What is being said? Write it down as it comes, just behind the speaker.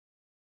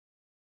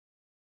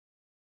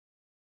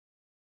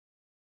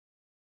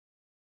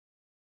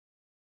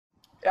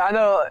Yeah, I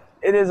know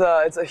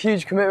it's a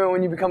huge commitment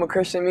when you become a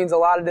Christian. It means a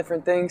lot of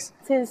different things.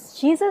 Since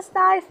Jesus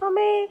died for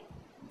me,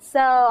 so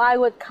I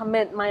would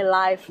commit my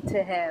life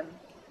to him,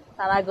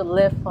 that I could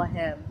live for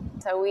him.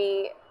 So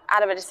we,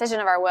 out of a decision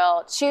of our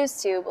will, choose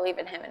to believe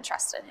in him and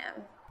trust in him.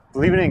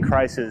 Believing in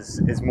Christ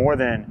is more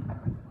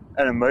than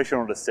an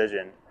emotional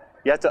decision.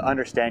 You have to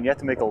understand, you have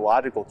to make a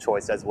logical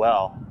choice as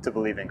well to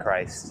believe in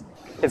Christ.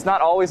 It's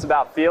not always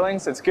about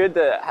feelings. It's good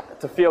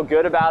to feel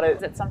good about it.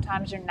 That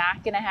sometimes you're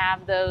not going to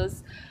have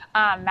those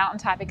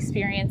mountaintop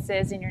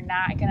experiences, and you're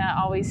not going to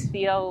always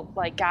feel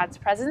like God's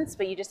presence,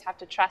 but you just have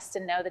to trust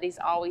and know that he's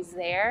always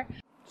there.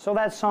 So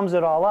that sums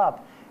it all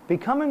up.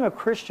 Becoming a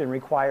Christian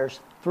requires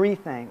three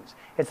things.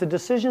 It's a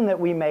decision that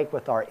we make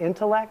with our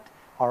intellect,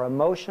 our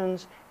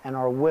emotions, and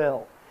our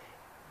will.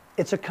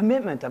 It's a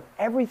commitment of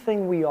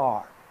everything we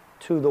are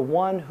to the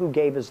one who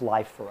gave his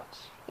life for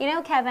us. You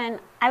know, Kevin,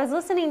 I was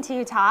listening to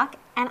you talk,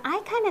 and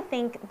I kind of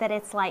think that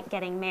it's like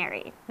getting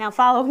married. Now,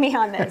 follow me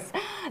on this.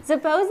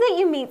 Suppose that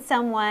you meet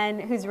someone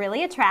who's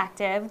really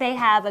attractive, they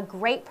have a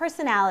great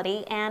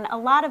personality, and a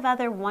lot of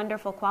other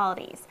wonderful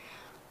qualities.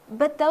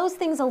 But those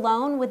things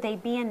alone, would they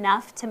be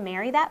enough to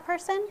marry that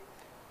person?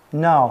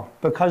 No,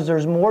 because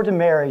there's more to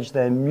marriage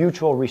than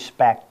mutual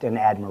respect and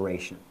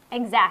admiration.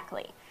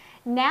 Exactly.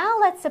 Now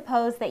let's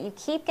suppose that you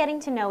keep getting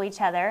to know each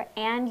other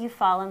and you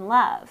fall in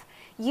love.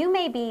 You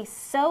may be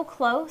so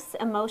close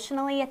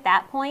emotionally at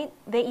that point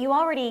that you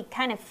already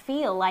kind of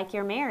feel like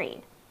you're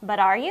married. But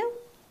are you?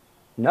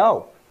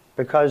 No,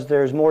 because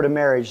there's more to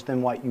marriage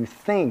than what you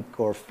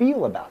think or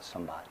feel about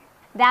somebody.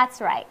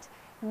 That's right.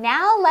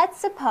 Now let's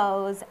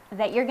suppose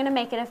that you're going to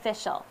make it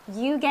official.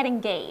 You get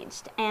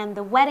engaged and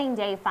the wedding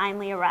day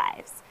finally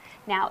arrives.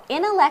 Now,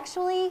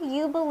 intellectually,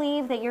 you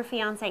believe that your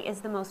fiancé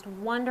is the most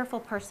wonderful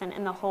person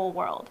in the whole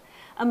world.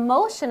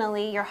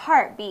 Emotionally, your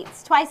heart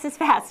beats twice as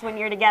fast when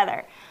you're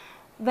together.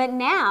 But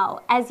now,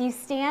 as you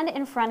stand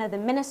in front of the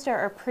minister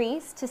or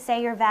priest to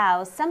say your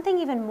vows, something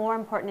even more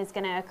important is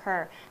going to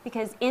occur,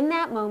 because in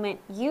that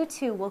moment, you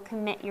two will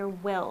commit your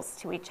wills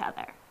to each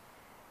other.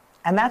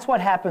 And that's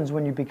what happens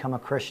when you become a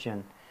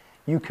Christian.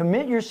 You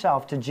commit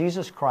yourself to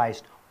Jesus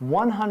Christ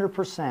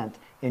 100%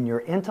 in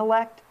your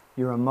intellect,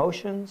 your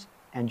emotions,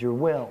 and your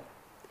will.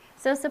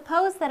 So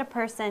suppose that a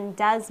person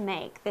does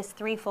make this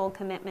threefold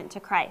commitment to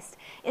Christ.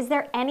 Is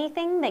there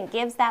anything that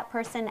gives that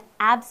person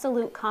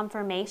absolute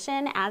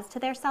confirmation as to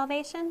their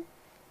salvation?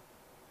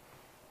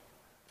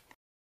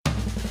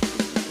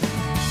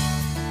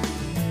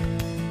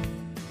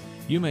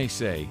 You may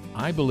say,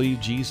 I believe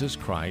Jesus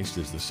Christ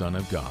is the Son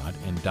of God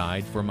and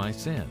died for my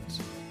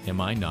sins.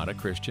 Am I not a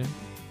Christian?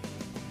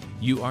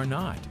 You are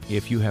not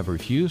if you have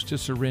refused to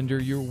surrender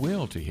your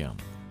will to Him.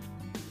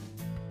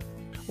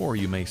 Or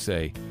you may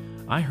say,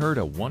 I heard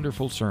a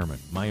wonderful sermon,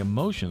 my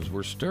emotions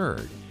were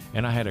stirred,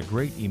 and I had a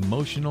great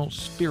emotional,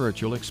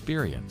 spiritual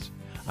experience.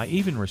 I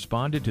even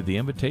responded to the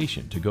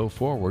invitation to go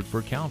forward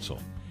for counsel.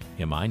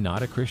 Am I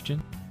not a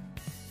Christian?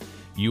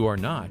 You are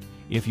not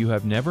if you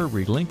have never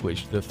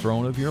relinquished the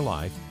throne of your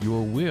life,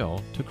 your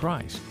will, to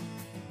Christ.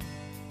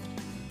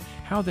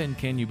 How then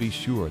can you be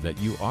sure that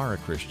you are a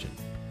Christian?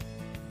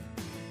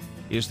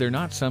 Is there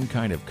not some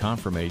kind of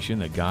confirmation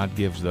that God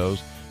gives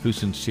those who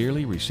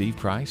sincerely receive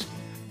Christ?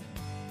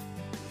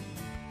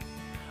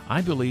 I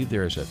believe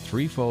there is a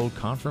threefold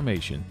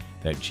confirmation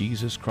that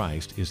Jesus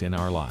Christ is in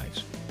our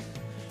lives.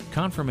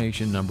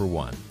 Confirmation number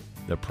one,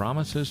 the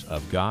promises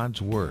of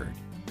God's Word.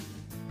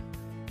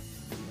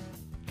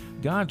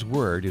 God's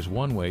Word is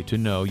one way to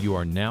know you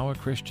are now a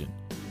Christian.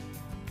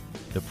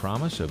 The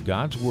promise of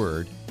God's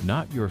Word,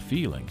 not your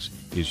feelings,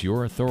 is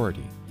your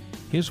authority.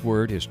 His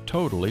Word is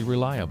totally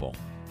reliable.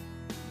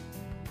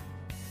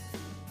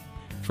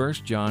 1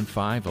 John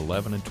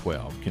 5:11 and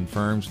 12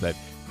 confirms that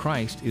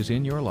Christ is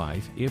in your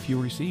life if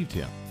you received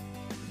Him.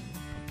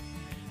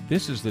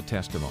 This is the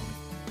testimony.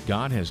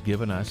 God has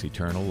given us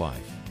eternal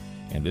life,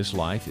 and this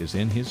life is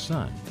in His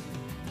Son.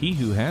 He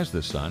who has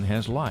the Son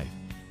has life.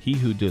 He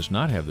who does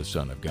not have the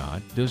Son of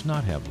God does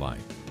not have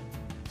life.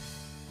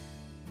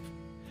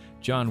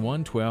 John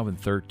 1:12 and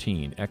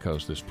 13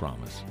 echoes this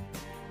promise.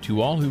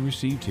 To all who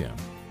received Him,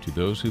 to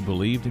those who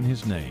believed in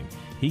His name,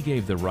 He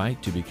gave the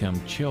right to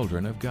become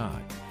children of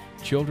God,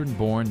 children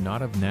born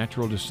not of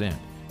natural descent,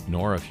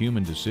 nor of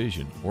human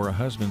decision or a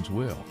husband's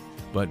will,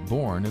 but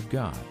born of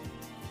God.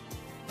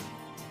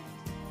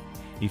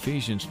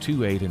 Ephesians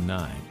 2:8 and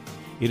 9.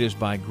 It is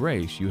by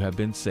grace you have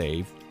been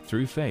saved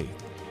through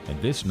faith,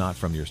 and this not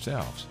from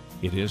yourselves.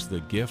 It is the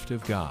gift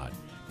of God,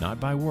 not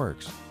by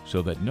works,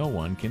 so that no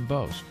one can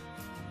boast.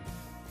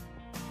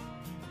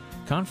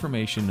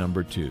 Confirmation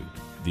number two,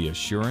 the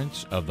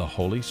assurance of the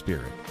Holy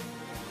Spirit.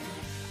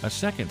 A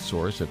second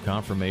source of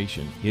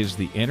confirmation is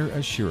the inner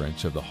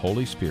assurance of the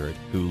Holy Spirit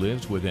who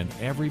lives within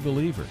every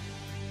believer.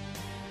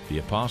 The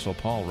Apostle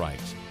Paul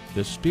writes,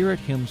 the Spirit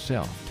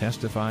Himself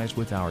testifies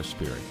with our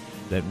spirit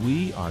that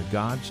we are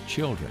God's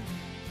children.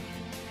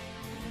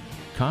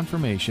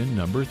 Confirmation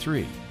number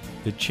three,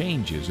 the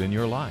changes in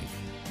your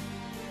life.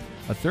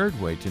 A third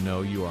way to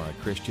know you are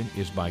a Christian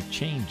is by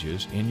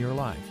changes in your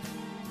life.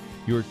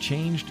 Your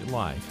changed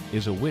life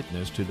is a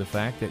witness to the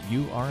fact that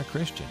you are a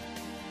Christian.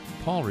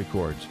 Paul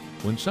records,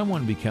 when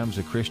someone becomes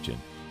a Christian,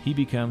 he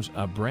becomes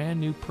a brand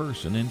new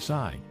person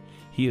inside.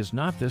 He is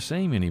not the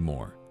same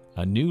anymore.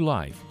 A new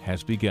life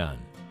has begun.